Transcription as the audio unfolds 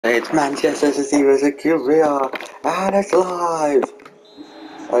It's Manchester City versus Career, and it's live!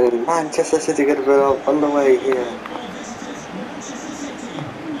 And Manchester City get a bit of on the way here.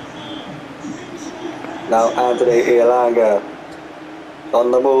 Now Anthony Elanga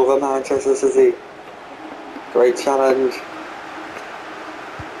on the move of Manchester City. Great challenge.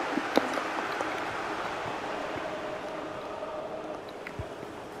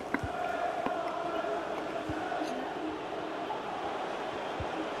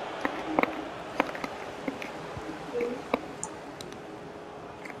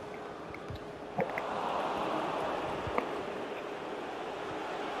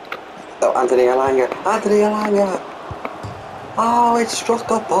 Oh, Anthony Elanga! Oh, it struck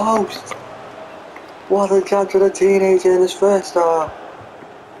the post! What a chance for the teenager in his first start.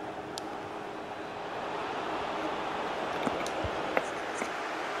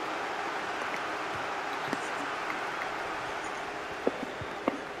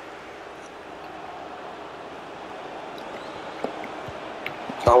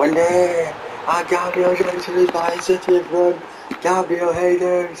 So in there, Gabriel Jesus is by City in front. Gabriel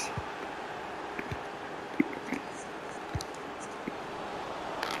haters.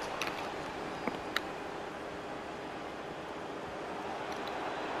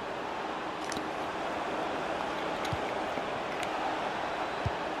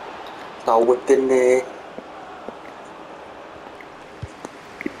 So whipped in there.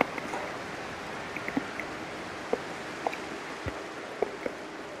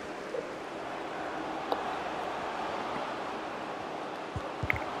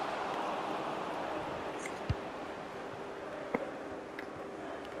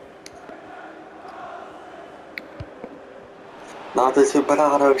 Now to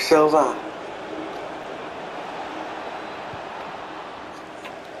Bernardo Silva.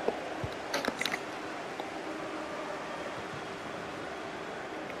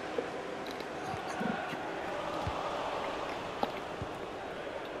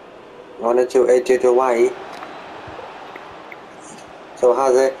 Wanted to edge it away. So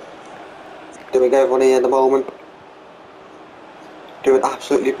has it. Doing everything at the moment. Doing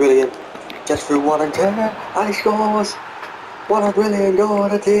absolutely brilliant. Gets through 1 and 2 and he scores. What a brilliant goal,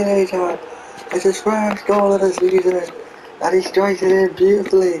 the teenager. It's his first goal of the season and he strikes it in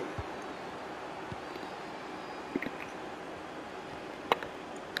beautifully.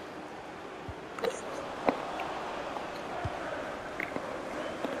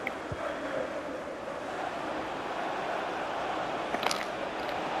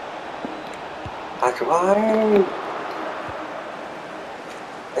 That's right.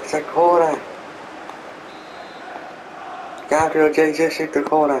 It's a corner. Gabriel Jesus hit the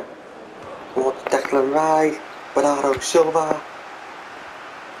corner. Declan Rice, Bernardo Silva.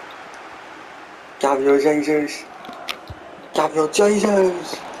 Gabriel Jesus.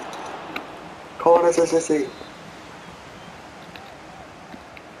 Corner to City.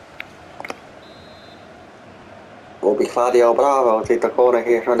 Will be Fabio Bravo take the corner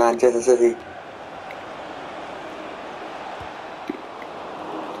here from Manchester City.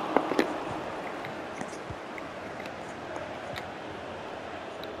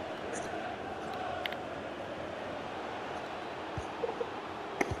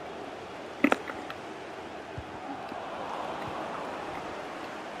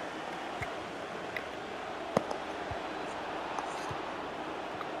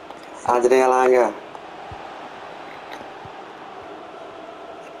 Anthony Elanga.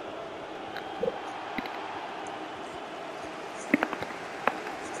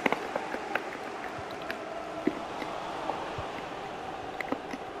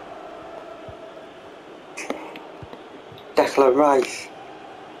 Declan Rice.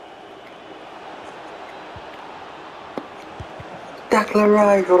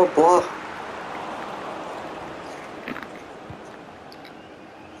 What a block.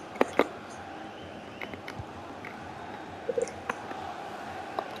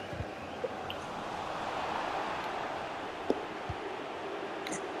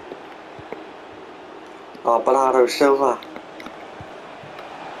 Oh, Bernardo Silva.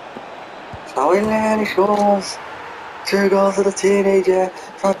 So in there he scores. 2 goals for the teenager.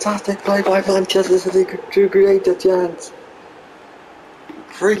 Fantastic play by Manchester City to create a chance.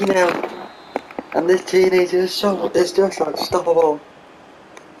 3 now. And this teenager is just unstoppable.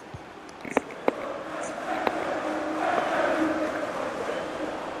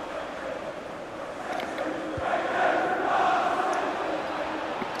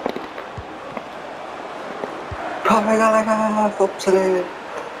 Coming up to the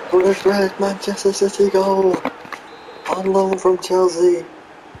for the first Manchester City goal. On loan from Chelsea.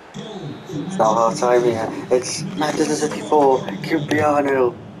 It's not half time here. It's Manchester City 4, QPR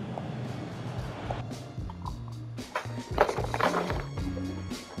 0.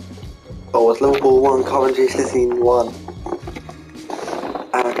 Oh, it's Liverpool 1, Coventry City 1.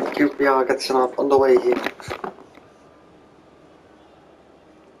 And QPR gets sent off underway here.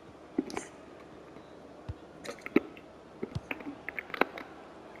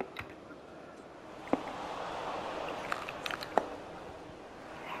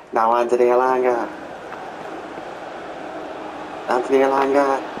 Now Anthony Elanga. Anthony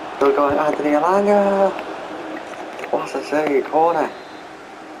Elanga. Still going Anthony Elanga. What's a save? Corner.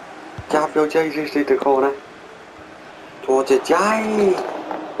 Gabriel Jesus did the corner. Towards the Jai.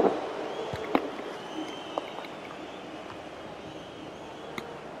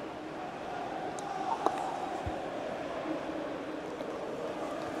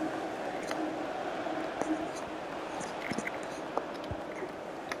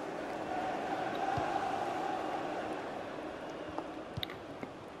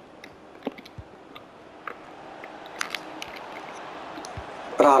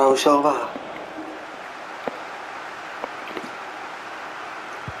 Bernardo Silva.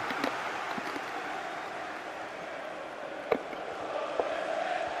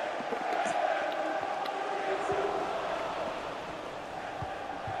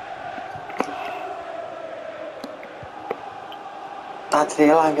 Anthony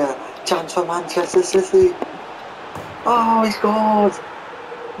Elanga, chance for Manchester City. Oh, he scored!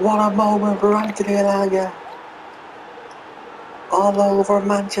 What a moment for Anthony Elanga. All over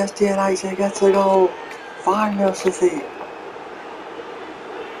Manchester United gets a goal. 5-0 City.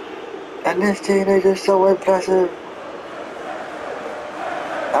 And this teenager is so impressive.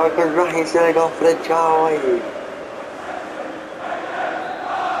 Now we can Raheem Sterling go for the joy.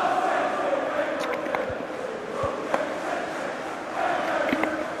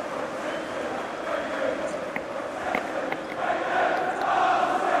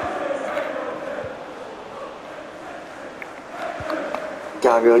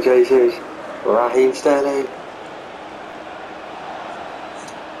 Gabriel Jesus, Raheem Sterling.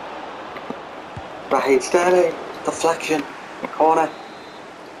 Raheem Sterling, deflection, corner.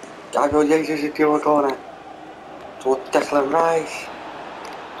 Gabriel Jesus into a corner. Towards Declan Rice.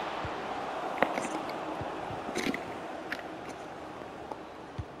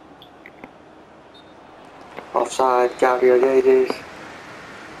 Offside, Gabriel Jesus.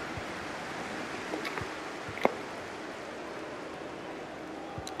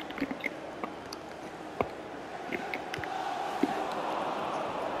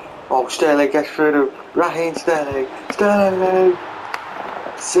 Oh, Sterling gets through to Raheem Sterling. Sterling!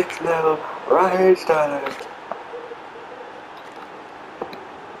 6-0, Raheem Sterling.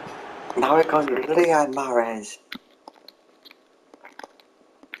 Now it comes Riyad Mahrez.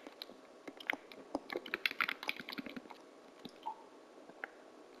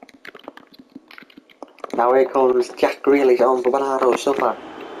 Now here comes Jack Grealish on for Bernardo Silva.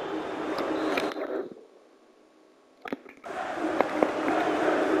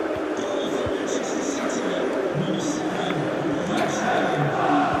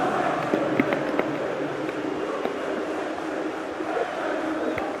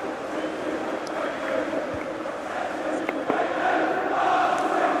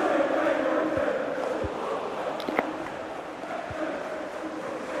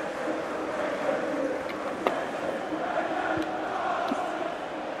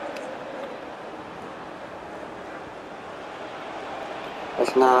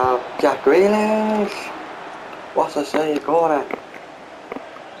 It's now Jack Grealish. What's a save, corner.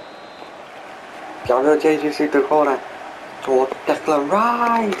 Gabriel Jesus into the corner. Towards Declan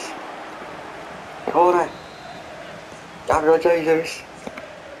Rice. Corner. Gabriel Jesus.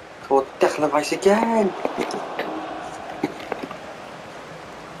 Towards Declan Rice again.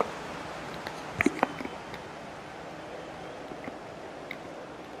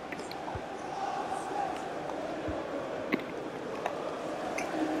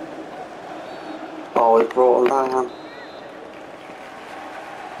 Oh, he brought him down.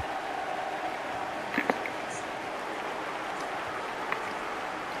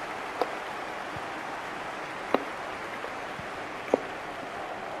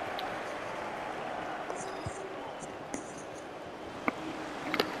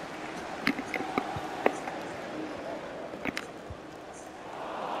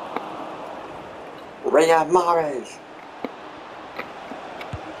 Riyad Mahrez.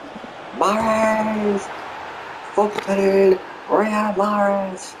 Mahrez! Foot-footed Riyad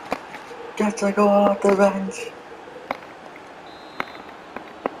Mahrez gets a goal off the bench.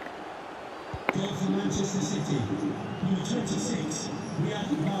 Goal for Manchester City. Number 26, Riyad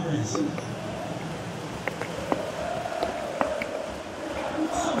Mahrez.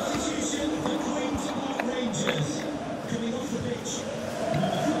 Substitution for Queen's Park Rangers.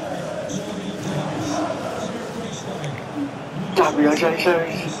 Gabriel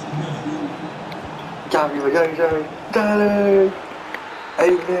Jesus. Gabriel Jesus. Sterling.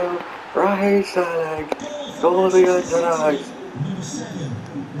 8-0. Raheem Sterling. Scores again tonight. Number 7,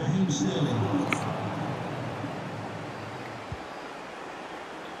 Raheem Sterling.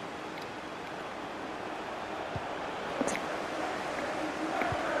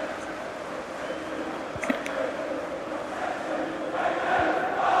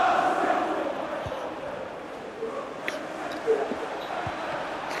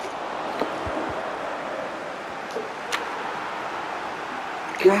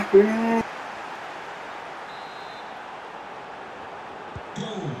 Gabriel.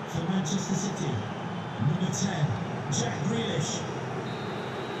 Goal for Manchester City. Number 10, Jack Grealish.